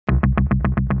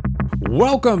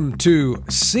Welcome to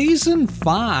Season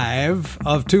 5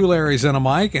 of Two Larrys and a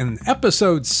Mike and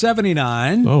Episode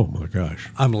 79. Oh, my gosh.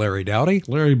 I'm Larry Dowdy.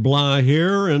 Larry Bly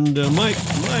here, and Mike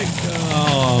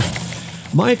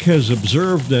has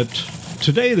observed that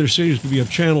today there seems to be a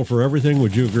channel for everything.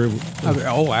 Would you agree?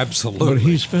 Oh, absolutely. But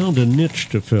he's found a niche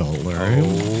to fill, Larry.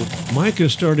 Oh. Mike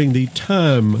is starting the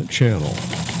Time channel.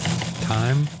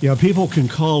 Time? Yeah, people can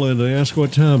call in and ask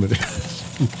what time it is.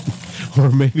 Or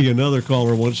maybe another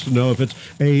caller wants to know if it's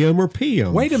AM or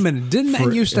PM. Wait a minute. Didn't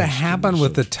that used to happen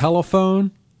with the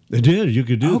telephone? It did. You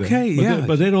could do that. Okay, yeah.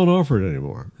 But they don't offer it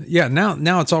anymore. Yeah,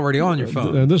 now it's already on your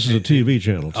phone. And this is a TV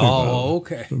channel, too. Oh,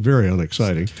 okay. Very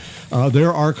unexciting.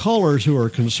 There are callers who are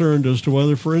concerned as to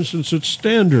whether, for instance, it's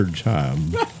standard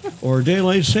time or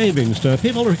daylight savings time.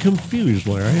 People are confused,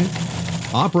 Larry.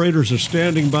 Operators are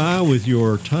standing by with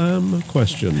your time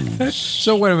questions.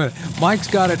 So wait a minute. Mike's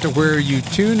got it to where you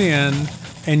tune in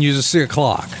and you just see a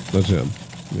clock. That's him.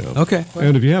 Yeah. Okay.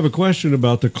 And if you have a question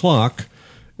about the clock,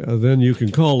 then you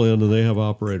can call in and they have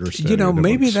operators standing. You know,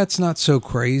 maybe that's not so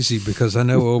crazy because I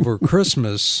know over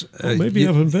Christmas. Well, maybe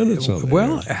I've invented something.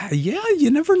 Well, yeah,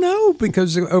 you never know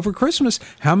because over Christmas,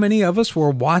 how many of us were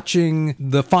watching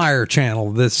the Fire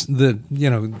Channel?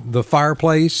 The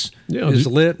fireplace is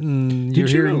lit and you're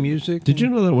hearing music. Did you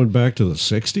know that went back to the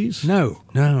 60s? No.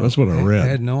 That's what I read. I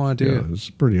had no idea. Yeah,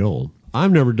 it's pretty old.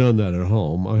 I've never done that at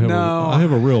home. I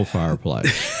have a real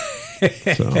fireplace.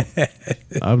 So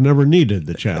I've never needed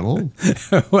the channel.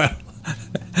 Well,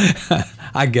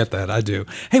 I get that. I do.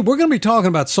 Hey, we're going to be talking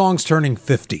about songs turning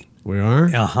 50. We are?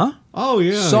 Uh-huh. Oh,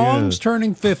 yeah. Songs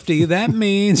turning 50. That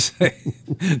means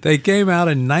they came out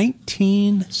in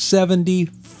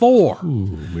 1974.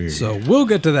 Ooh, so we'll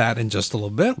get to that in just a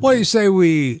little bit. What do you say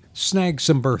we snag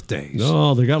some birthdays?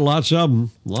 Oh, they got lots of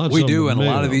them. We do, and a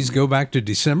lot of these go back to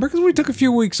December because we took a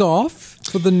few weeks off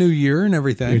for the new year and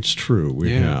everything. It's true.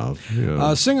 We have.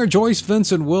 Yeah. Singer Joyce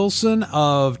Vincent Wilson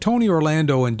of Tony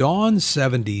Orlando and Dawn,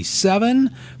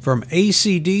 77. From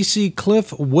AC/DC,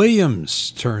 Cliff Williams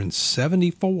turns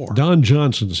 74. Don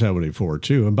Johnson, 74,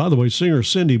 too. And by the way, singer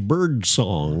Cindy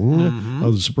Birdsong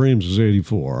of the Supremes is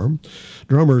 84.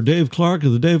 Drummer Dave Clark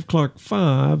of the Dave Clark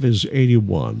 5 is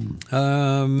 81.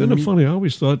 Isn't it funny? I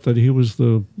always thought that he was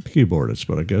the keyboardist,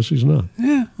 but I guess he's not.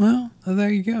 Yeah, well, there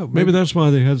you go. Maybe that's why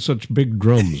they had such big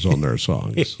drums on their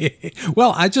songs.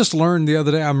 Well, I just learned the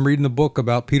other day, I'm reading a book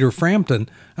about Peter Frampton.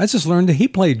 I just learned that he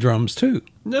played drums, too.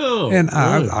 No. And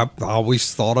I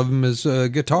always thought of him as a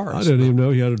guitarist. I didn't even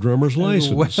know he had a drummer's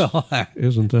license. Well,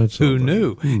 isn't that something? Who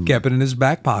knew? Kept it in his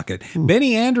back pocket.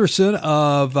 Benny Anderson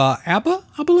of ABBA,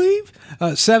 I believe,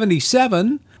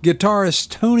 77. Guitarist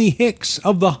Tony Hicks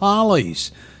of the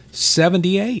Hollies,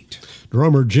 78.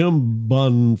 Drummer Jim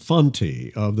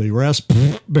Bonfanti of the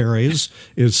Raspberries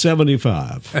is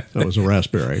 75. That was a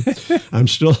raspberry. I'm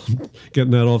still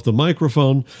getting that off the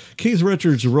microphone. Keith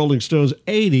Richards of Rolling Stones,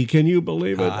 80. Can you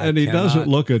believe it? And he doesn't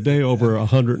look a day over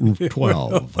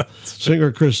 112.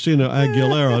 Singer Christina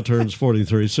Aguilera turns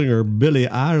 43. Singer Billie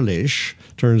Eilish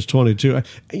turns 22.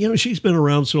 You know, she's been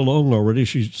around so long already,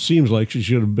 she seems like she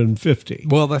should have been 50.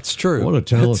 Well, that's true. What a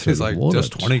talented. It's like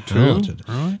just 22. Talented.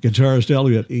 Right. Guitarist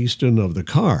Elliot Easton of the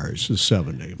Cars is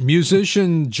 70.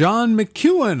 Musician John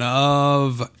McEwen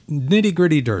of Nitty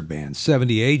Gritty Dirt Band,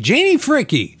 78. Janie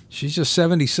Fricke, she's just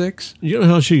 76. You know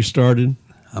how she started?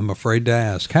 I'm afraid to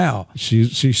ask. How?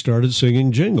 She started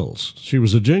singing jingles. She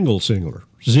was a jingle singer.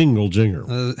 Jingle jinger.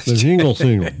 The jingle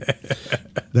singer.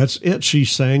 That's it. She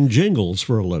sang jingles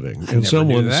for a living. And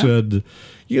someone said,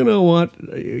 you know what?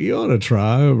 You ought to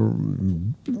try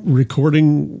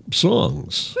recording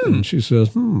songs. And she says,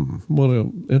 what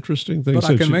an interesting thing. But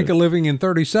I can make a living in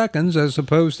 30 seconds as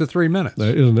opposed to 3 minutes.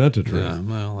 Isn't that the truth? Yeah,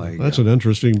 well, that's an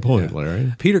interesting point,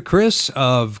 Larry. Peter Criss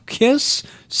of Kiss,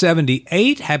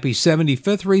 78. Happy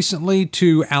 75th recently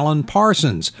to Alan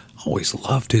Parsons. Always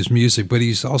loved his music, but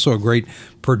he's also a great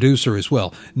producer as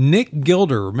well. Nick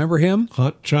Gilder, remember him?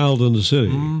 Hot Child in the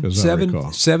City, as I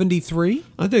recall. 73?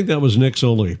 I think that was Nick's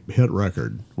only hit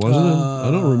record, wasn't it?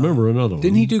 I don't remember another one.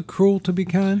 Didn't he do Cruel to Be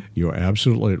Kind? You're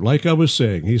absolutely, like I was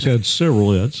saying, he's had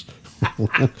several hits.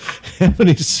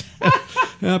 Happy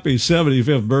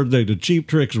 75th birthday to Cheap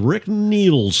Trick's Rick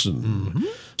Nielsen.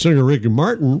 Singer Ricky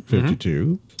Martin,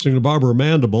 52. Singer Barbara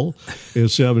Mandible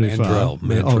is 75.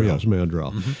 Mandrell. Oh, yes,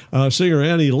 Mandrell. Singer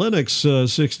Annie Lennox,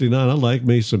 69. I like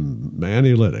me some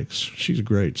Annie Lennox. She's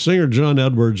great. Singer John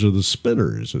Edwards of the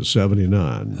Spinners is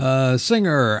 79.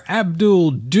 Singer Abdul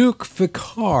Duke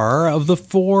Fikar of the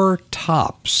Four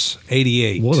Tops,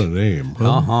 88. What a name.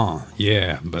 Huh?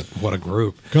 Yeah, but what a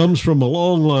group. Comes from a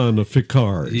long line of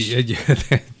Fikars.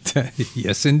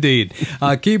 Yes, indeed.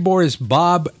 Keyboardist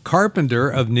Bob Carpenter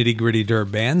of Nitty Gritty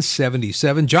Dirt Band,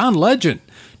 77. John Legend,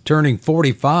 turning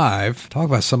 45. Talk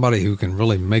about somebody who can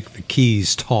really make the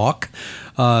keys talk.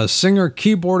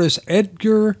 Singer-keyboardist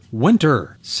Edgar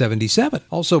Winter, 77.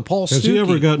 Also, Paul Stuckey. Has he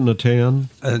ever gotten a tan?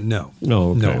 No.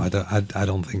 No, okay. No, I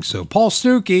don't think so. Paul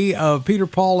Stuckey of Peter,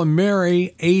 Paul, and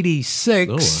Mary,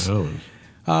 86. Oh,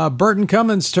 wow. Burton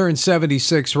Cummins turned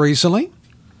 76 recently.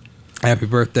 Happy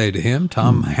birthday to him.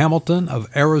 Tom Hamilton of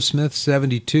Aerosmith,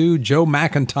 72. Joe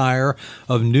McIntyre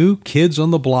of New Kids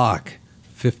on the Block,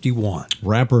 51.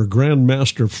 Rapper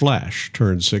Grandmaster Flash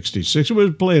turned 66. We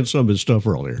were playing some of his stuff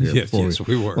earlier here. Yes,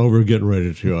 we were. Oh, we're getting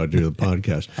ready to do the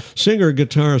podcast. Singer,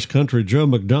 guitarist, country Joe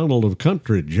McDonald of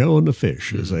Country Joe and the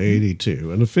Fish is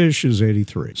 82, and the Fish is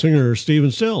 83. Singer Stephen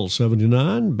Stills,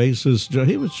 79. Bassist,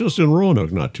 he was just in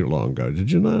Roanoke not too long ago.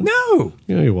 Did you not? No.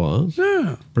 Yeah, he was.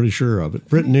 Yeah. Pretty sure of it.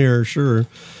 Brittany, sure.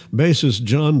 Bassist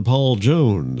John Paul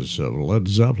Jones of Led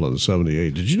Zeppelin,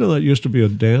 78. Did you know that used to be a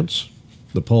dance?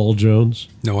 The Paul Jones?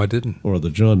 No, I didn't. Or the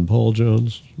John Paul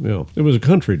Jones? Yeah. It was a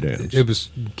country dance. It was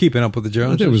Keeping Up with the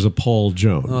Joneses? I think it was a Paul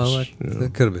Jones. Oh,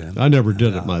 that could have been. I never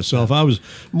did it myself. I was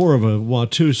more of a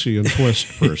Watusi and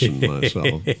twist person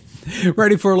myself.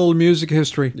 Ready for a little music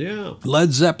history? Yeah.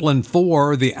 Led Zeppelin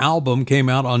 4, the album, came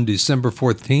out on December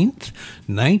 14th,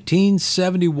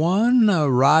 1971,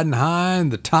 riding high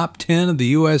in the top 10 of the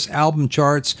U.S. album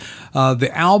charts.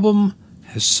 The album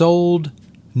has sold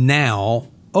now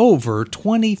over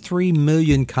 23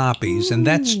 million copies, and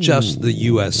that's just the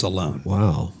U.S. alone.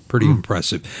 Wow. Pretty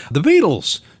impressive. The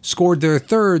Beatles scored their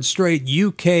third straight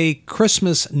UK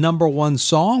Christmas #1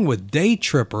 song with Day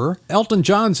Tripper. Elton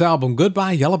John's album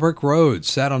Goodbye Yellow Brick Road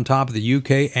sat on top of the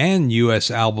UK and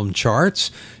US album charts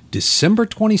December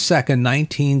 22nd,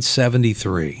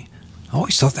 1973. I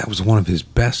always thought that was one of his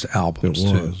best albums,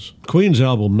 It was. Queen's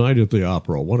album Night at the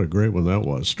Opera, what a great one that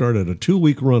was, started a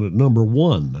 2-week run at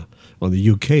 #1 on the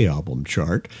UK album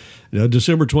chart.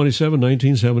 December 27,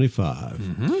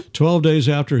 1975. 12 days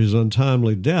after his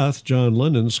untimely death, John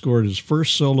Lennon scored his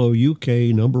first solo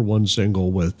UK #1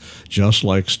 single with Just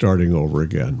Like Starting Over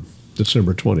Again.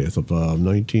 December 20th of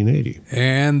 1980.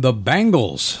 And the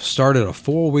Bangles started a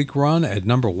 4-week run at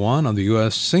 #1 on the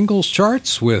U.S. singles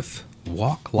charts with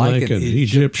Walk Like an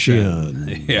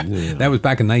Egyptian. Yeah, that was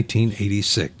back in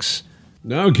 1986.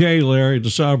 Okay, Larry,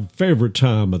 it's our favorite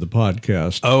time of the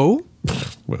podcast. Oh?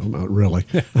 Well, not really.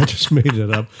 I just made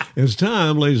it up. It's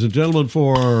time, ladies and gentlemen,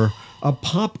 for a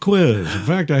pop quiz. In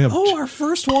fact, I have... our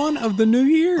first one of the new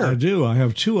year. I do. I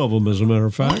have 2 of them, as a matter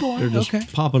of fact. Oh, boy. They're just Okay.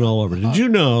 popping all over. Did you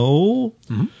know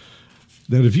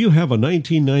that if you have a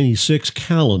 1996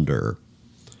 calendar,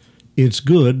 it's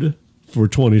good for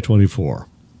 2024?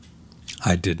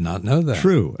 I did not know that.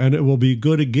 True. And it will be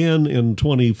good again in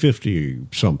 2050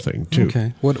 something, too.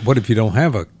 Okay. What if you don't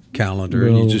have a calendar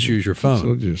and you just use your phone?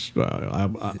 So just,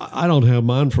 I don't have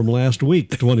mine from last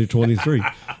week, 2023.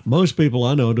 Most people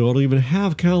I know don't even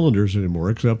have calendars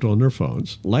anymore except on their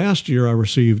phones. Last year I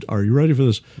received, are you ready for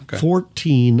this? Okay.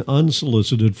 14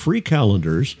 unsolicited free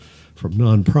calendars from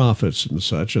nonprofits and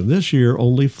such, and this year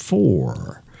only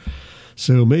 4.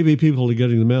 So maybe people are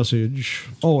getting the message.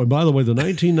 Oh, and by the way, the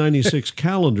 1996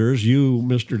 calendars, you,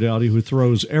 Mr. Dowdy, who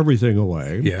throws everything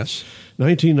away. Yes.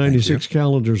 1996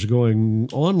 calendars going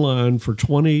online for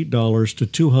 $20 to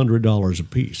 $200 a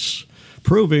piece,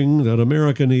 proving that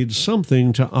America needs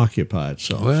something to occupy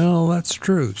itself. Well, that's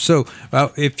true. So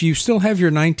if you still have your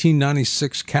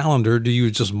 1996 calendar, do you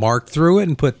just mark through it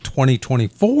and put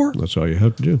 2024? That's all you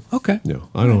have to do. Okay. No,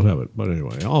 I don't have it. But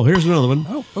anyway. Oh, here's another one.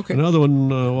 Oh, okay. Another one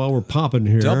while we're popping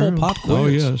here. Double pop quiz. Oh,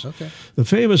 yes. Okay. The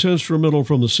famous instrumental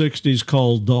from the 60s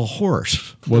called The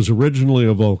Horse was originally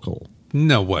a vocal.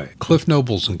 No way. Cliff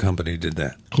Nobles and Company did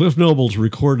that. Cliff Nobles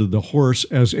recorded The Horse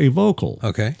as a vocal.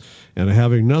 Okay. And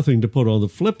having nothing to put on the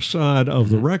flip side of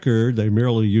the record, they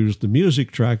merely used the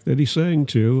music track that he sang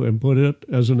to and put it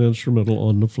as an instrumental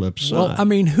on the flip side. Well, I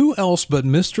mean, who else but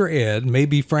Mr. Ed,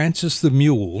 maybe Francis the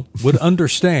Mule, would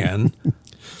understand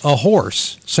a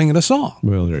horse singing a song?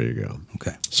 Well, there you go.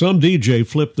 Okay. Some DJ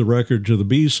flipped the record to the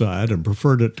B-side and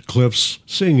preferred it to Cliff's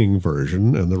singing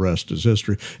version, and the rest is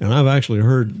history. And I've actually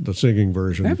heard the singing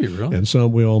version. Have you really?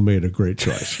 And we all made a great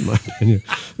choice, in my opinion.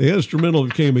 The instrumental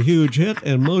became a huge hit,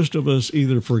 and most of us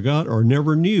either forgot or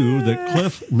never knew that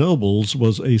Cliff Nobles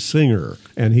was a singer,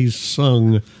 and he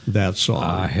sung that song.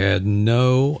 I had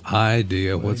no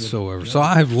idea whatsoever. So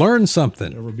I have learned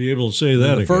something. Never be able to say that in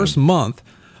the again. first month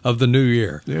of the new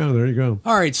year. Yeah, there you go.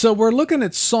 All right, so we're looking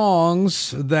at songs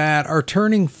that are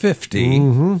turning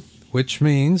 50. which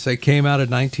means they came out in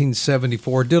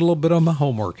 1974. Did a little bit of my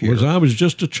homework here. Was I was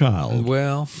just a child.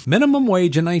 Well, minimum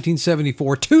wage in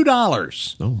 1974,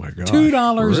 $2. Oh my gosh.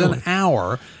 $2 Really? an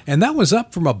hour, and that was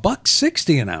up from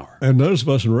 $1.60 an hour. And those of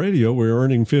us in radio, we were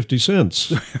earning 50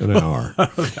 cents an hour.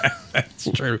 That's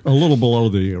true. A little below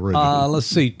the original. Let's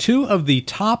see. 2 of the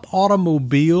top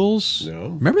automobiles. No.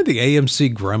 Remember the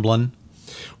AMC Gremlin?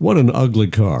 What an ugly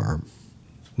car.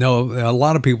 No, a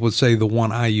lot of people would say the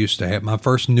one I used to have. My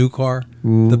first new car,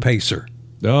 the Pacer.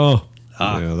 Oh,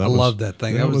 I loved that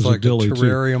thing. That was like a dilly, too.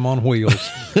 terrarium on wheels.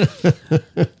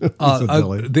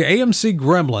 The AMC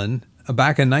Gremlin,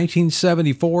 back in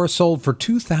 1974, sold for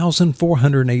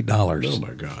 $2,408. Oh,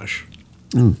 my gosh.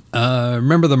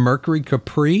 Remember the Mercury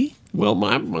Capri? Well,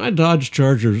 my Dodge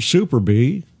Charger Super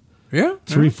Bee, Yeah.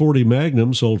 340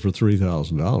 Magnum, sold for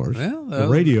 $3,000. Well, The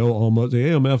radio almost, the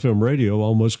AM/FM radio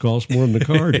almost cost more than the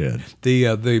car did.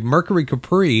 The Mercury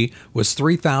Capri was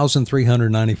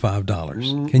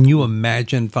 $3,395. Can you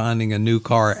imagine finding a new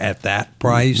car at that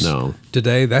price? No.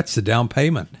 Today, that's the down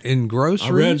payment. In groceries,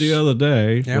 I read the other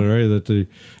day, Yep. Larry, that the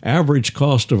average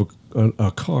cost of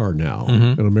a car now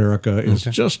in America is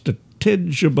just a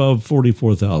tinge above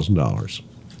 $44,000.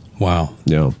 Wow.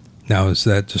 Yeah. Now, is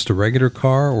that just a regular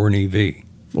car or an EV?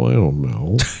 Well, I don't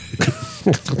know.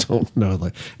 I don't know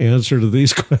the answer to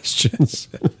these questions.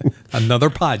 Another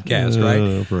podcast,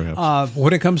 right? Perhaps.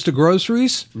 When it comes to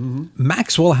groceries,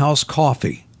 Maxwell House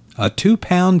Coffee, a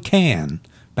 2-pound can,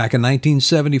 back in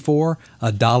 1974,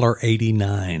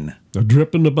 $1.89. A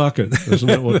drip in the bucket. Isn't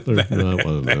that what they're... No, it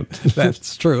wasn't it.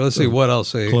 That's true. Let's see what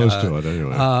else. Close to it,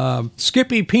 anyway.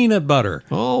 Skippy peanut butter.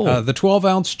 Oh. The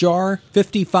 12-ounce jar,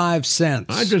 55 cents.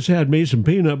 I just had me some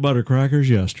peanut butter crackers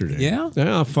yesterday. Yeah?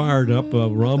 Yeah, I fired up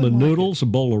ramen noodles, a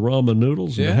bowl of ramen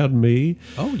noodles, and Yeah. had me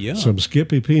Oh, yeah. some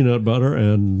Skippy peanut butter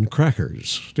and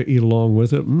crackers to eat along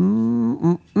with it.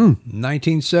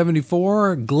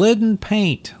 1974, Glidden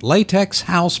paint, latex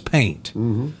house paint.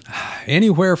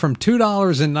 Anywhere from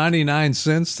 $2.99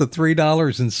 to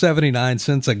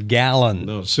 $3.79 a gallon.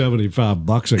 No,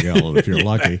 $75 a gallon if you're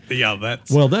lucky. Yeah, that's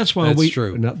That's why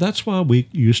true. That's why we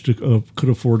used to could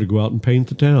afford to go out and paint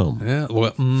the town. Yeah,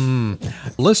 well,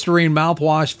 Listerine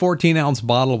mouthwash, 14-ounce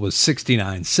bottle was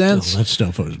 69 cents. Oh, that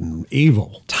stuff was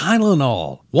evil.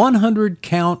 Tylenol,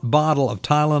 100-count bottle of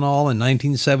Tylenol in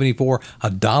 1974,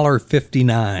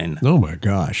 $1.59. Oh my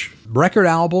gosh. Record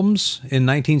albums in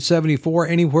 1974,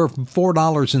 anywhere from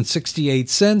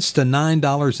 $4.68 to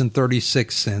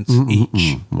 $9.36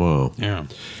 each. Wow. Yeah.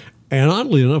 And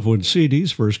oddly enough, when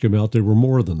CDs first came out, they were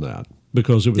more than that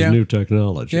because it was new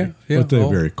technology. Yeah. But they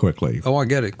very quickly. Oh, I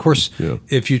get it. Of course,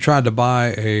 if you tried to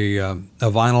buy a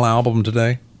vinyl album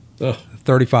today,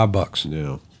 $35.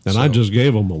 Yeah. And I just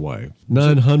gave them away,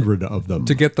 900 of them.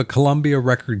 To get the Columbia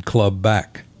Record Club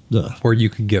back, where you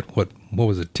could get, what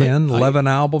was it, 10, 11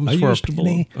 albums for a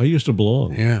penny? I used to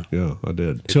belong. Yeah. Yeah, I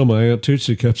did. Till my Aunt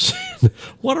Tootsie kept saying,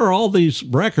 what are all these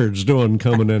records doing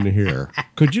coming in here?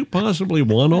 Could you possibly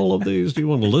want all of these? Do you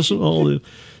want to listen to all these?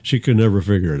 She could never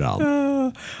figure it out.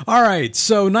 All right,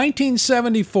 so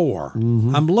 1974.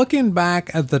 I'm looking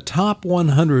back at the top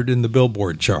 100 in the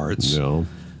Billboard charts. No.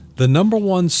 The number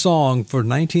one song for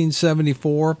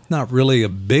 1974, not really a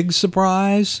big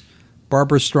surprise,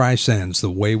 Barbara Streisand's The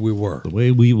Way We Were. The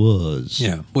Way We Was.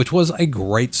 Yeah, which was a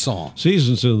great song.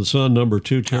 Seasons in the Sun, number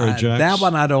 2, Terry Jacks. That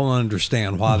one I don't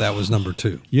understand why that was number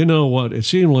 2. You know what? It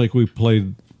seemed like we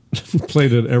played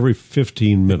it every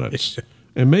 15 minutes.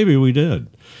 And maybe we did.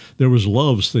 There was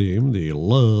Love's theme, the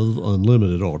Love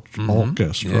Unlimited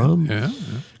Orchestra. Yeah.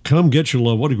 Come Get Your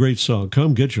Love. What a great song.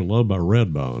 Come Get Your Love by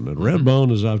Redbone. And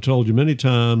Redbone, as I've told you many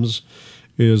times,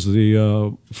 is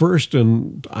the first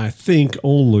and I think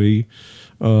only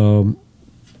American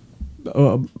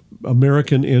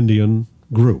Indian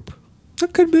group.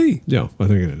 That could be. Yeah, I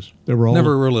think it is. They were all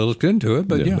Never really looked into it,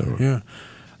 but yeah.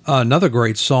 Another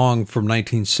great song from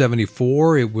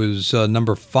 1974. It was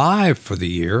number 5 for the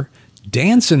year,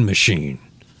 Dancing Machine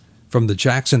from the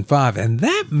Jackson 5. And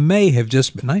that may have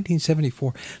just been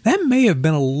 1974. That may have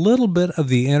been a little bit of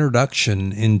the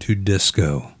introduction into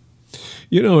disco.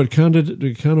 You know, it kind of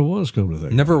was, come to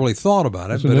think. Never really thought about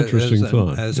it, It's but an interesting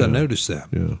thought. I noticed that.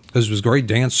 Yeah. Because it was a great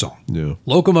dance song. Yeah.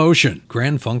 Locomotion,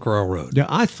 Grand Funk Railroad. Yeah,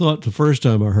 I thought the first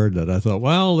time I heard that, I thought,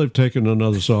 well, they've taken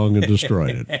another song and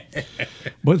destroyed it.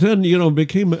 But then, it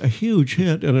became a huge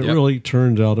hit, and it really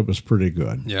turned out it was pretty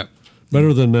good. Yeah.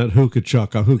 Better than that Hookah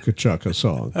Chukka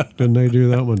song. Didn't they do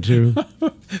that one too?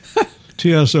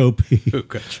 TSOP,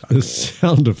 The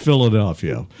Sound of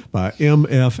Philadelphia by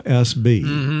MFSB.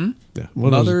 Mm-hmm. Yeah.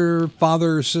 Mother,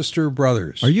 father, sister,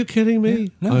 brothers. Are you kidding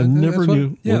me? Yeah. No, I never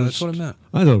knew. That's what I meant.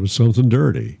 I thought it was something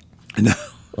dirty. No.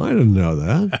 I didn't know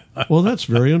that. Well, that's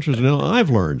very interesting. Now, I've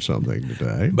learned something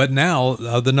today. But now,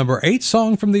 the number 8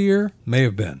 song from the year may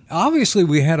have been. Obviously,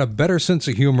 we had a better sense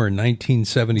of humor in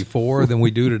 1974 than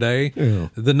we do today. Yeah.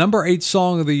 The number 8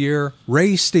 song of the year,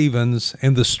 Ray Stevens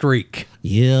and The Streak.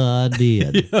 Yeah, I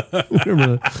did.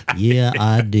 Remember that? Yeah,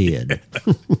 I did.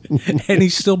 And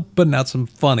he's still putting out some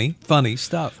funny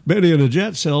stuff. Betty and the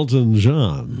Jets, Elton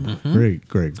John. Great,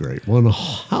 great, great. One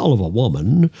hell of a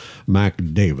woman, Mac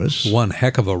Davis. One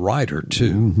heck of a writer,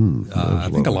 too. I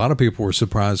think a lot of people were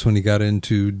surprised when he got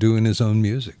into doing his own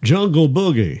music. Jungle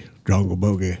Boogie. Jungle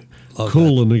Boogie. Love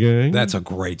Cool that. in the Gang. That's a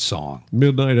great song.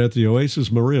 Midnight at the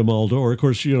Oasis, Maria Muldaur. Of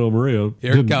course, you know, Maria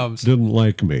Here it comes. didn't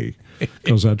like me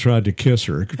because I tried to kiss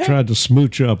her, tried to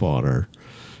smooch up on her.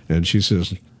 And she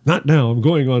says, "Not now. I'm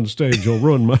going on stage. You'll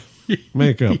ruin my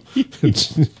makeup." I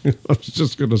was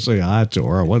just going to say hi to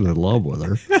her. I wasn't in love with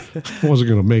her. I wasn't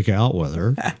going to make out with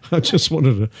her. I just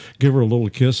wanted to give her a little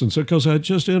kiss. And so, because I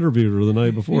just interviewed her the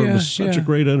night before. It was such a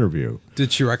great interview.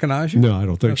 Did she recognize you? No, I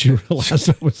don't think she realized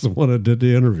I was the one that did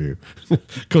the interview.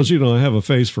 Because, you know, I have a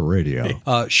face for radio.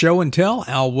 Show and Tell,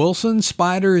 Al Wilson,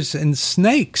 Spiders and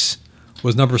Snakes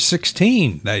was number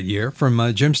 16 that year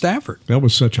from Jim Stafford. That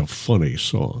was such a funny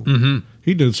song. Mm-hmm.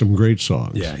 He did some great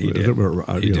songs. Yeah, he did. That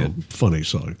were, you know, funny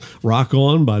songs. Rock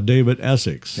On by David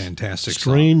Essex. Fantastic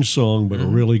Strange song, but a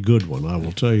really good one, I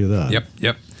will tell you that.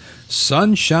 Yep.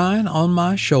 Sunshine on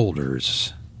My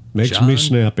Shoulders. Makes me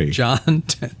snappy. John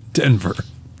Denver.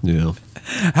 Yeah.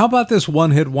 How about this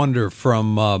one-hit wonder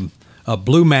from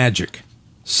Blue Magic,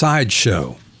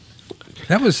 Sideshow?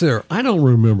 That was their. I don't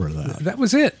remember that. That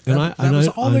was it. That was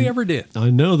all they ever did. I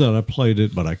know that I played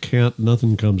it, but I can't.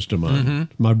 Nothing comes to mind.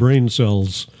 My brain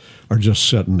cells are just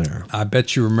sitting there. I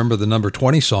bet you remember the number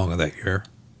 20 song of that year.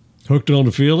 Hooked on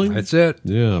the Feeling? That's it.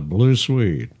 Yeah, Blue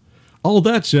Swede. Oh,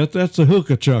 that's it. That's the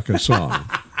Hookah Chukka song.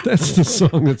 That's the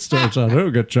song that starts on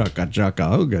Hookah Chukka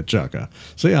Chukka, Hookah Chukka.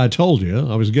 See, I told you.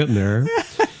 I was getting there.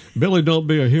 Billy Don't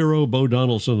Be a Hero, Bo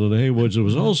Donaldson and the Haywoods. It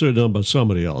was also done by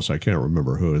somebody else. I can't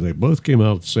remember who. They both came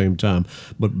out at the same time.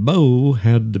 But Bo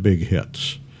had the big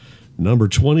hits. Number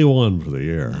 21 for the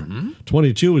year.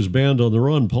 22 is Band on the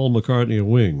Run, Paul McCartney and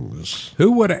Wings.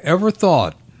 Who would have ever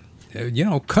thought? You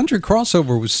know, country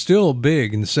crossover was still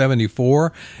big in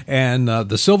 '74. And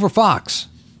the Silver Fox,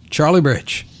 Charlie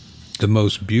Rich. The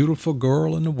most beautiful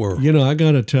girl in the world. You know, I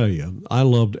got to tell you, I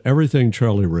loved everything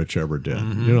Charlie Rich ever did.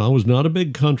 You know, I was not a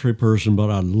big country person, but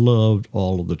I loved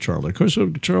all of the Charlie. Of course,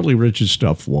 Charlie Rich's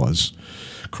stuff was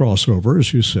crossover,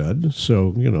 as you said.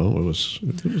 So, you know, it was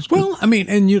well, I mean,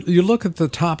 and you look at the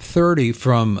top 30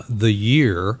 from the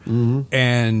year,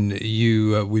 and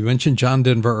we mentioned John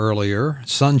Denver earlier,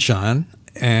 Sunshine,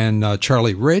 and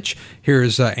Charlie Rich.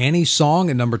 Here's Annie's Song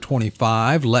at number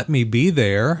 25, Let Me Be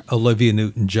There, Olivia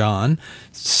Newton-John.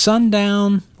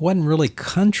 Sundown wasn't really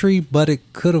country, but it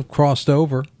could have crossed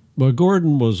over. Well,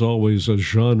 Gordon was always a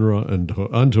genre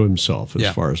unto himself,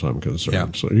 as far as I'm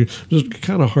concerned. So it's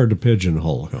kind of hard to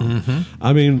pigeonhole him.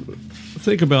 I mean,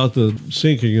 think about the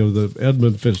sinking of the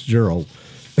Edmund Fitzgerald.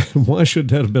 Why should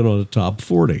that have been on the top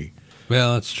 40?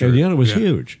 Well, that's true. And yet it was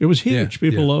huge. It was huge.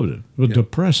 People loved it. It was a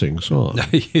depressing song.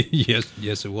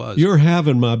 yes, it was. You're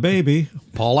Having My Baby.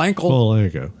 Paul Anka. Paul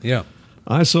Anka. Yeah.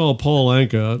 I saw Paul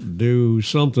Anka do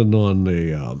something on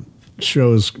the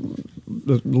shows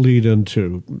that lead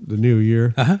into the new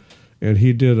year. And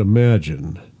he did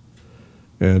Imagine.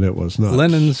 And it was not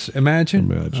Lennon's Imagine?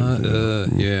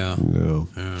 Yeah. No.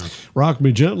 Rock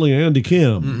Me Gently, Andy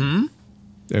Kim.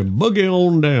 And Boogie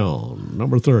On Down,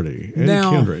 number 30, Eddie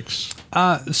Kendricks.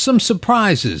 Some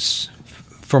surprises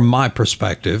from my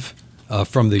perspective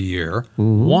from the year.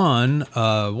 One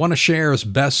of Cher's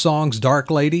best songs, Dark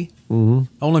Lady,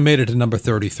 only made it to number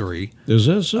 33. Is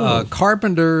that so?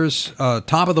 Carpenter's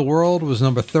Top of the World was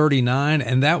number 39,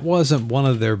 and that wasn't one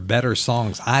of their better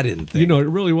songs, I didn't think. You know, it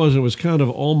really wasn't. It was kind of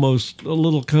almost a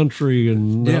little country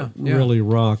and not really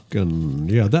rock. And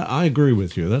that I agree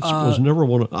with you. That was never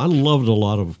one of, I loved a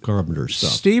lot of Carpenter stuff.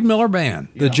 Steve Miller Band,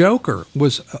 The Joker,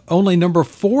 was only number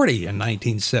 40 in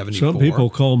 1974. Some people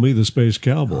call me the Space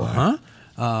Cowboy.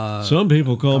 Some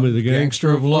people call me the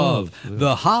Gangster of Love.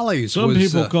 The Hollies. Some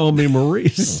people call me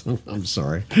Maurice. I'm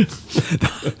sorry.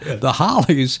 The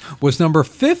Hollies was number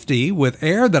 50 with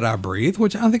Air That I Breathe,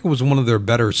 which I think was one of their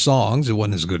better songs. It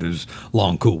wasn't as good as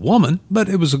Long Cool Woman, but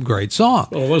it was a great song.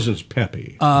 Well, it wasn't as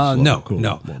peppy.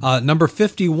 No. Number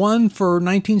 51 for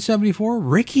 1974,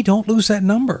 Ricky, Don't Lose That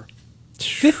Number.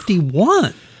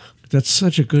 51. That's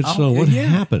such a good song. What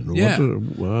happened? Yeah.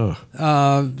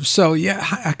 So,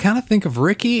 I kind of think of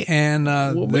Ricky and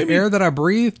The Air That I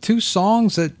Breathe, two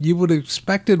songs that you would have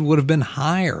expected would have been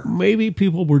higher. Maybe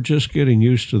people were just getting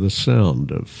used to the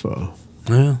sound of...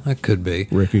 well, that could be.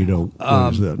 Ricky, don't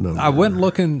lose that number. I went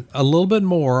looking a little bit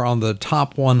more on the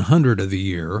top 100 of the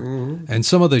year, and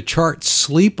some of the chart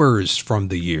sleepers from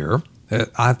the year that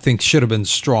I think should have been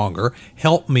stronger.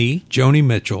 Help Me, Joni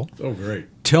Mitchell. Oh, great.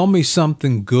 Tell Me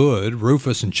Something Good,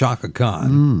 Rufus and Chaka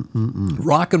Khan.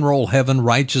 Rock and Roll Heaven,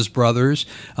 Righteous Brothers.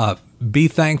 Be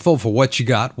Thankful for What You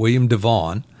Got, William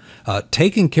DeVaughn.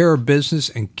 Taking Care of Business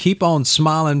and Keep On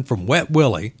Smiling from Wet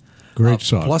Willie. Great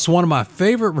song. Plus one of my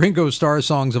favorite Ringo Starr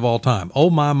songs of all time, Oh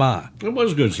My My. It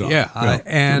was a good song.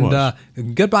 And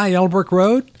Goodbye Yellow Brick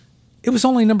Road, it was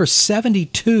only number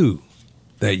 72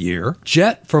 that year.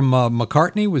 Jet from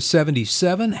McCartney was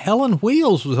 77. Hell on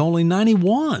Wheels was only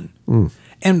 91.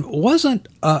 And wasn't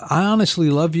I Honestly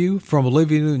Love You from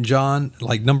Olivia Newton-John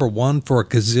like number one for a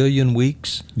gazillion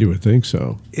weeks? You would think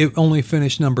so. It only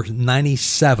finished number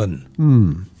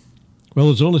 97. Well,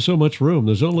 there's only so much room.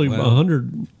 There's only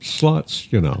 100 slots,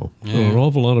 an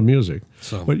awful lot of music.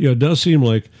 So. But it does seem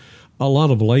like a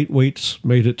lot of lightweights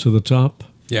made it to the top.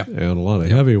 Yeah. And a lot of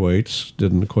heavyweights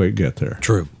didn't quite get there.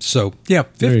 True. So,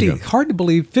 50, hard to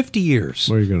believe, 50 years.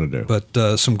 What are you going to do?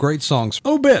 But some great songs.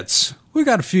 Obits. We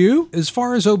got a few. As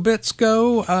far as obits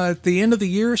go, at the end of the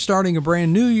year, starting a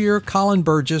brand new year, Colin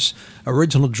Burgess,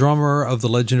 original drummer of the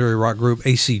legendary rock group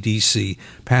AC/DC,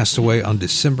 passed away on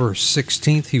December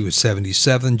 16th. He was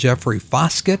 77. Jeffrey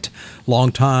Foskett,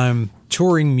 longtime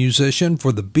touring musician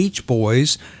for the Beach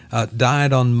Boys,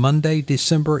 died on Monday,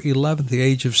 December 11th, the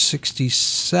age of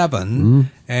 67.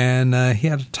 And he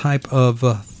had a type of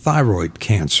thyroid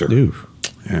cancer. Ooh.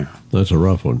 Yeah. That's a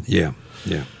rough one. Yeah.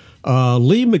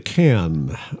 Lee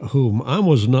McCann, whom I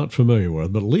was not familiar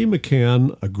with, but Lee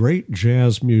McCann, a great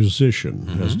jazz musician,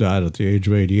 has died at the age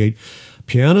of 88.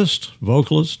 Pianist,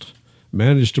 vocalist,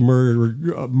 managed to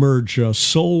merge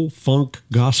soul, funk,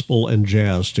 gospel, and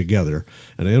jazz together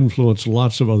and influenced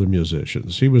lots of other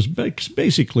musicians. He was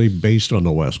basically based on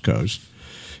the West Coast.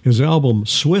 His album,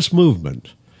 Swiss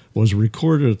Movement, was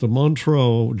recorded at the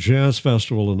Montreux Jazz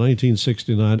Festival in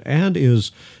 1969 and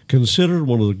is considered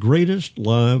one of the greatest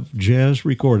live jazz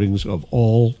recordings of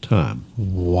all time.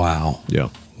 Wow. Yeah.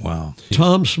 Wow.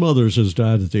 Tom Smothers has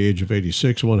died at the age of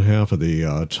 86, one half of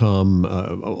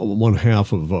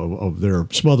their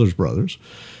Smothers brothers.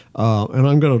 And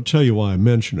I'm going to tell you why I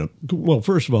mention it. Well,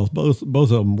 first of all, both of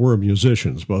them were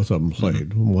musicians. Both of them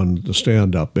played. One the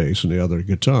stand-up bass and the other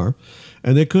guitar.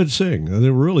 And they could sing. They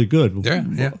were really good.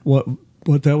 Yeah. What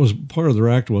that was part of their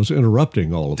act was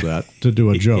interrupting all of that to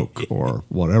do a joke or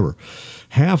whatever.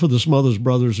 Half of the Smothers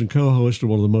Brothers and co-host of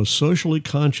one of the most socially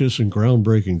conscious and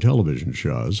groundbreaking television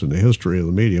shows in the history of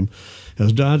the medium,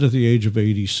 has died at the age of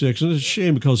 86. And it's a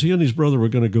shame because he and his brother were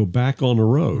going to go back on the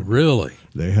road. Really?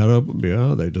 They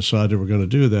they decided they were going to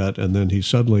do that, and then he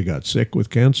suddenly got sick with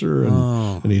cancer,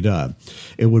 and he died.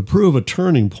 It would prove a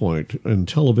turning point in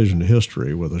television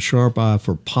history with a sharp eye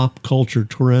for pop culture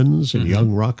trends and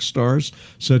young rock stars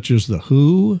such as The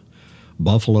Who,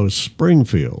 Buffalo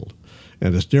Springfield,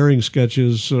 and his daring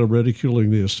sketches ridiculing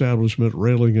the establishment,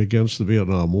 railing against the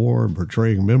Vietnam War, and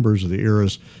portraying members of the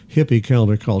era's hippie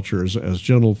countercultures as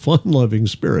gentle, fun-loving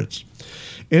spirits.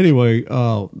 Anyway,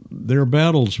 their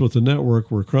battles with the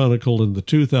network were chronicled in the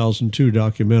 2002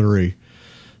 documentary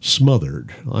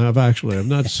Smothered. I've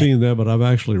not seen that, but I've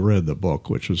actually read the book,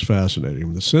 which was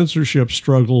fascinating. The censorship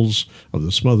struggles of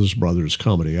the Smothers Brothers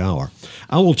Comedy Hour.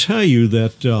 I will tell you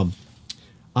that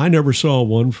I never saw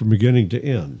one from beginning to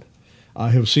end.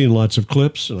 I have seen lots of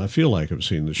clips, and I feel like I've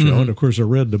seen the show. And, of course, I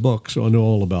read the book, so I know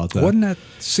all about that. Wasn't that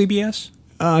CBS?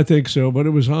 I think so, but it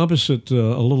was opposite a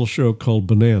little show called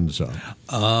Bonanza.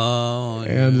 Oh,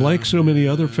 yeah. And like so many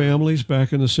other families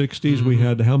back in the 60s, we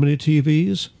had how many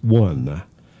TVs? One.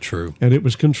 True. And it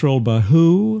was controlled by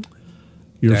who?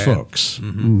 Your Dad. folks.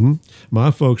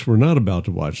 My folks were not about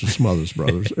to watch the Smothers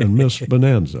Brothers and miss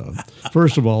Bonanza.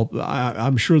 First of all,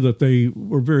 I'm sure that they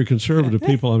were very conservative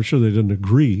people. I'm sure they didn't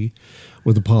agree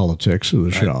with the politics of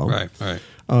the show. Right.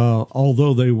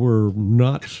 Although they were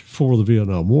not for the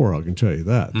Vietnam War, I can tell you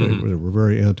that. They were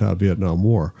very anti-Vietnam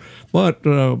War. But,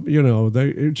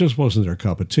 it just wasn't their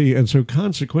cup of tea. And so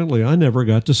consequently, I never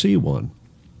got to see one.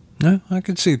 No, I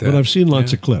could see that. But I've seen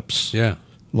lots of clips. Yeah.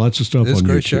 Lots of stuff on YouTube. It's a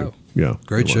great show. Yeah.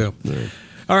 Great show. Yeah.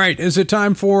 All right. Is it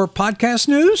time for podcast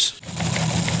news?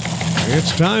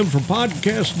 It's time for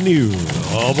podcast news.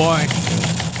 Oh, boy.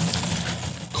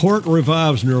 Court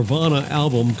revives Nirvana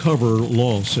album cover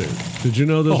lawsuit. Did you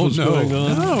know this was going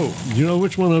on? No. You know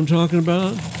which one I'm talking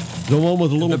about? The one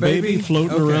with the little The baby?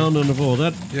 floating Okay. around in the bowl.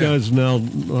 That guy's now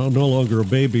no longer a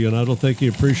baby, and I don't think he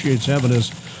appreciates having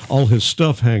all his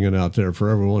stuff hanging out there for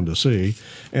everyone to see.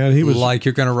 And he was Like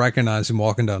you're going to recognize him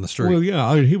walking down the street. well,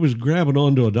 yeah, he was grabbing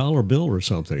onto a dollar bill or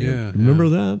something. Yeah, Remember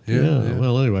that? Yeah.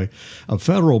 Well, anyway, a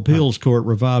federal appeals court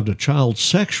revived a child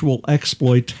sexual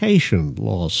exploitation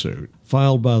lawsuit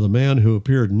filed by the man who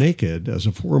appeared naked as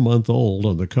a 4-month-old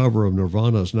on the cover of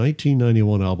Nirvana's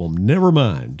 1991 album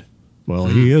Nevermind. Well,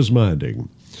 he is minding.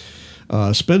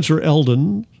 Spencer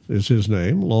Eldon is his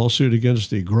name. Lawsuit against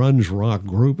the grunge rock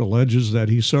group alleges that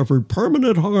he suffered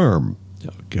permanent harm.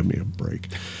 Oh, give me a break.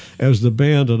 As the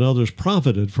band and others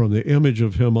profited from the image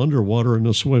of him underwater in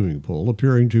a swimming pool,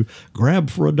 appearing to grab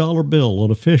for a dollar bill on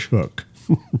a fish hook.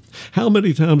 How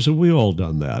many times have we all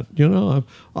done that? You know,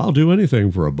 I'll do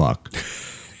anything for a buck.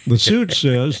 The suit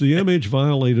says the image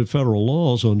violated federal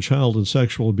laws on child and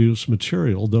sexual abuse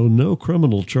material, though no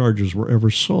criminal charges were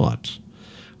ever sought.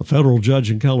 A federal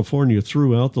judge in California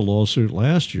threw out the lawsuit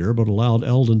last year, but allowed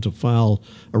Eldon to file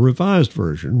a revised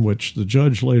version, which the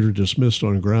judge later dismissed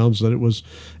on grounds that it was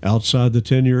outside the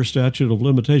 10-year statute of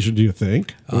limitation. Do you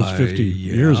think? It was 50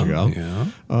 years ago. Yeah.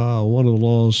 One of the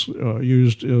laws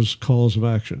used as cause of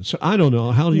action. So I don't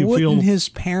know. How do you feel? Wouldn't his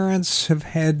parents have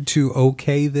had to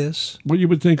okay this? Well, you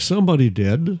would think somebody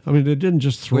did. I mean, they didn't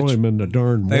just throw him in the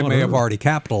darn water. They may have already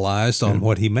capitalized on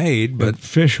what he made, but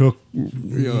fish hook,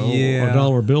 a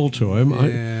dollar bill to him.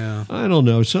 Yeah. I don't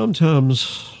know.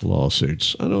 Sometimes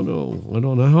lawsuits. I don't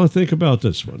know how I think about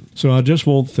this one. So I just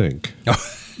won't think.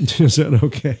 Is that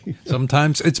okay?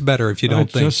 sometimes it's better if you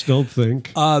don't think. I just don't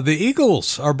think. The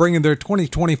Eagles are bringing their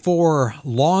 2024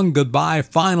 Long Goodbye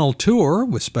Final Tour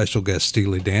with special guest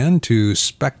Steely Dan to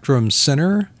Spectrum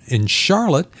Center in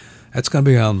Charlotte. That's going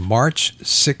to be on March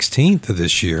 16th of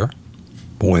this year.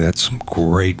 Boy, that's some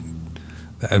great.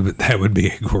 That would be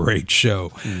a great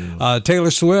show. Taylor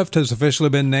Swift has officially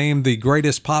been named the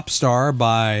greatest pop star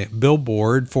by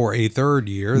Billboard for a third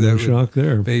year. No shock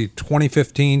there. Be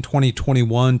 2015,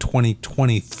 2021,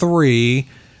 2023,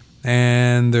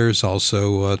 and there's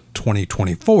also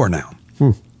 2024 now.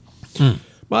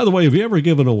 By the way, have you ever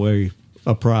given away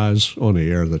a prize on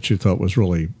the air that you thought was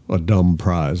really a dumb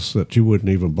prize that you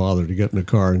wouldn't even bother to get in the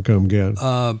car and come get?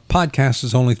 Podcast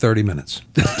is only 30 minutes.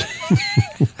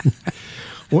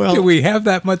 Well, do we have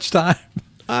that much time?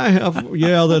 I have.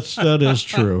 Yeah, that is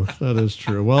true. That is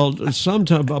true. Well,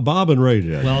 sometimes Bob and Ray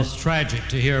did. Well, it's tragic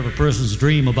to hear of a person's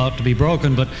dream about to be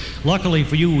broken, but luckily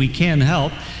for you, we can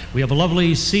help. We have a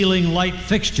lovely ceiling light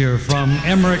fixture from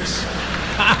Emmerich's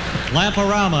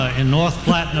Lamporama in North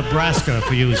Platte, Nebraska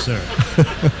for you, sir.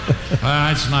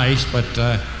 That's nice, but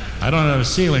I don't have a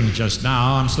ceiling just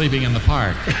now. I'm sleeping in the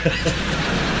park.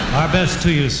 Our best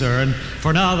to you, sir. And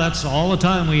for now, that's all the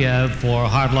time we have for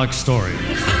Hard Luck Stories.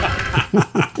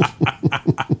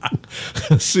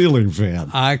 Ceiling fan.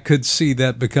 I could see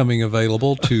that becoming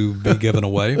available to be given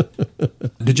away.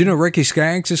 Did you know Ricky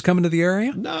Skaggs is coming to the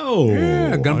area? No.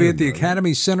 Yeah, going to be at the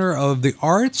Academy Center of the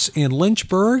Arts in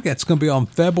Lynchburg. That's going to be on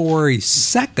February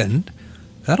 2nd.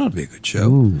 That ought to be a good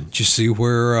show. Did you see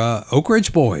where Oak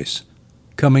Ridge Boys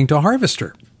coming to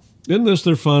Harvester? Isn't this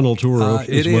their final tour as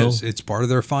It well? is. It's part of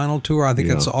their final tour. I think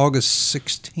it's August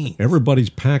 16th.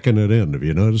 Everybody's packing it in. Have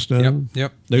you noticed that?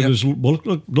 Yep. They just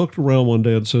looked around one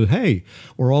day and said, hey,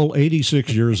 we're all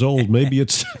 86 years old. Maybe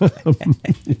it's time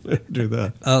to do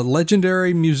that.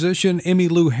 Legendary musician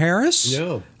Emmylou Harris.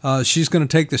 Yeah. She's going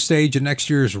to take the stage at next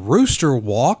year's Rooster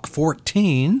Walk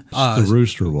 14. The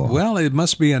Rooster Walk. Well, it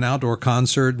must be an outdoor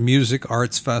concert, music,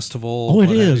 arts festival. Oh,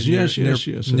 it is. Near,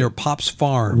 Yes. Near Pop's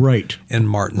Farm. Right. In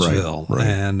Martinsville. Right.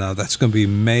 And that's going to be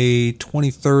May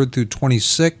 23rd through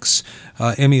 26th.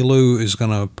 Emmylou is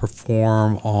going to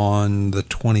perform on the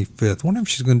 25th. I wonder if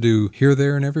she's going to do Here,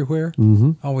 There, and Everywhere.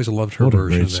 Mm-hmm. I always loved her What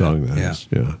version a great of that. song that is.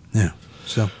 Yeah.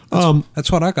 So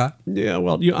that's what I got. Yeah,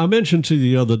 well, I mentioned to you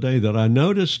the other day that I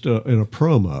noticed in a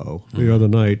promo the other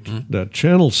night that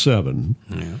Channel 7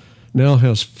 now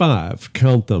has 5,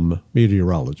 count them,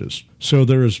 meteorologists. So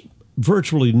there is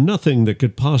virtually nothing that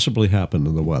could possibly happen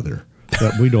in the weather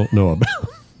that we don't know about.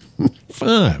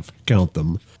 5, count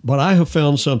them. But I have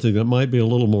found something that might be a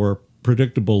little more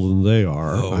predictable than they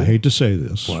are. Oh. I hate to say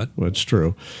this. What? It's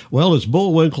true. Well, it's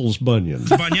Bullwinkle's Bunyan.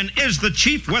 Bunyan is the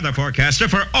chief weather forecaster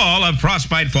for all of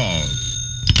Frostbite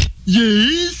Falls.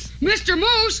 Yes? Mr.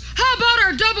 Moose, how about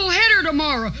our double-header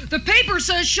tomorrow? The paper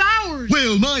says showers.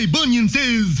 Well, my Bunyan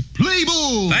says play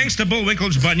ball. Thanks to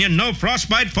Bullwinkle's Bunyan, no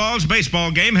Frostbite Falls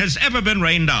baseball game has ever been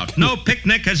rained out. No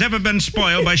picnic has ever been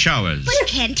spoiled by showers. But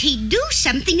can't he do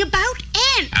something about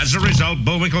ants? As a result,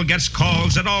 Bullwinkle gets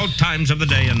calls at all times of the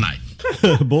day and night.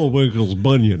 Bullwinkle's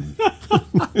Bunyan.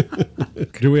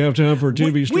 Do we have time for a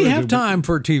TV story? We have time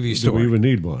for a TV Do we story. even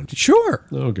need one? Sure.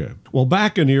 Okay. Well,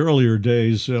 back in the earlier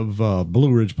days of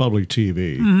Blue Ridge Public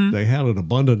TV, they had an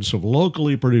abundance of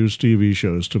locally produced TV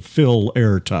shows to fill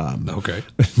airtime. Okay.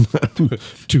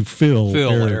 To fill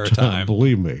airtime,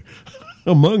 believe me.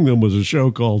 Among them was a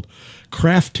show called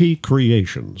Crafty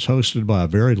Creations, hosted by a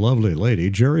very lovely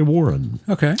lady, Jerry Warren.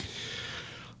 Okay.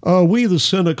 We, the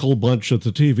cynical bunch at the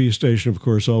TV station, of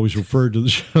course, always referred to the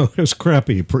show as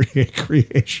Crappy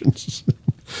Creations.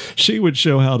 She would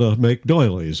show how to make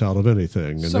doilies out of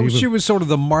anything. And So she was sort of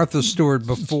the Martha Stewart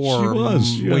before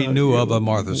we knew of a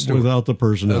Martha Stewart. Without the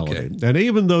personality. Okay. And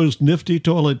even those nifty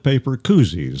toilet paper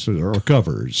koozies or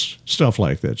covers, stuff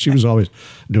like that. She was always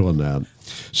doing that.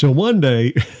 So one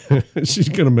day, she's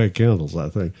going to make candles, I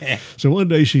think. So one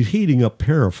day she's heating up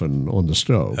paraffin on the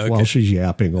stove while she's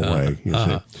yapping away, you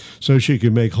see, so she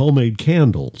can make homemade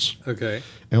candles. Okay.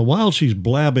 And while she's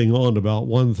blabbing on about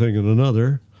one thing and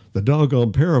another, the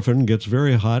doggone paraffin gets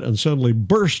very hot and suddenly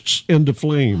bursts into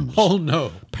flames. Oh,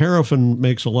 no. Paraffin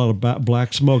makes a lot of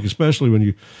black smoke, especially when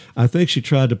you, I think she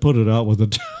tried to put it out with a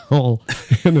towel,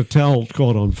 and the towel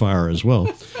caught on fire as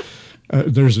well.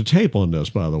 There's a tape on this,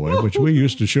 by the way, which we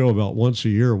used to show about once a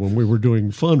year when we were doing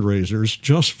fundraisers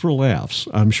just for laughs.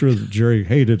 I'm sure that Jerry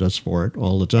hated us for it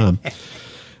all the time.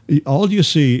 All you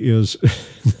see is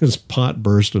this pot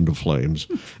burst into flames,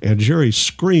 and Jerry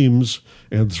screams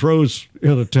and throws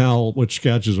in a towel which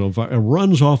catches on fire and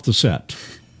runs off the set,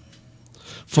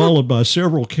 followed by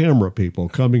several camera people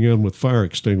coming in with fire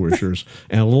extinguishers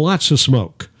and lots of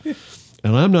smoke.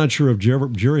 And I'm not sure if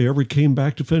Jerry ever came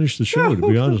back to finish the show, to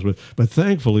be honest with you. But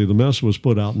thankfully, the mess was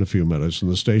put out in a few minutes, and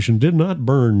the station did not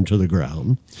burn to the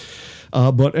ground.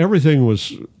 But everything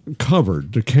was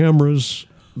covered. The cameras,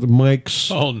 the mics,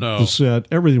 the set,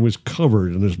 everything was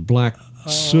covered in this black,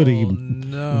 sooty,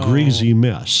 greasy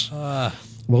mess.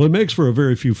 Well, it makes for a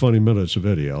very few funny minutes of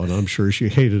video, and I'm sure she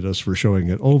hated us for showing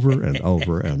it over and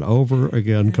over and over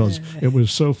again because it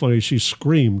was so funny. She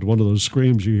screamed, one of those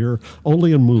screams you hear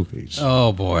only in movies.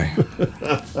 Oh, boy.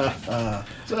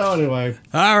 So anyway.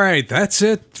 All right, that's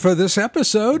it for this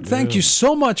episode. Thank you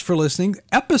so much for listening.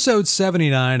 Episode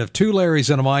 79 of Two Larrys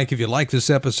and a Mike. If you like this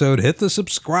episode, hit the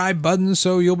subscribe button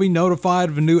so you'll be notified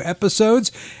of new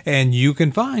episodes. And you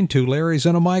can find Two Larrys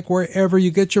and a Mike wherever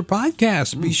you get your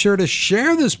podcasts. Be sure to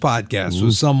share this podcast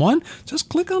with someone. Just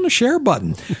click on the share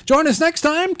button. Join us next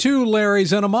time. Two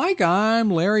Larrys and a Mike. I'm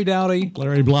Larry Dowdy.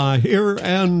 Larry Bly here,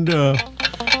 and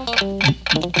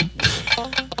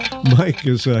Mike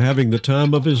is having the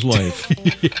time of his life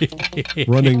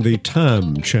running the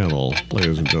Time Channel,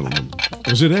 ladies and gentlemen.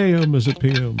 Is it AM? Is it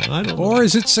PM? I don't know. Or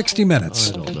is it 60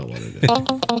 Minutes? I don't know what it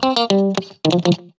is.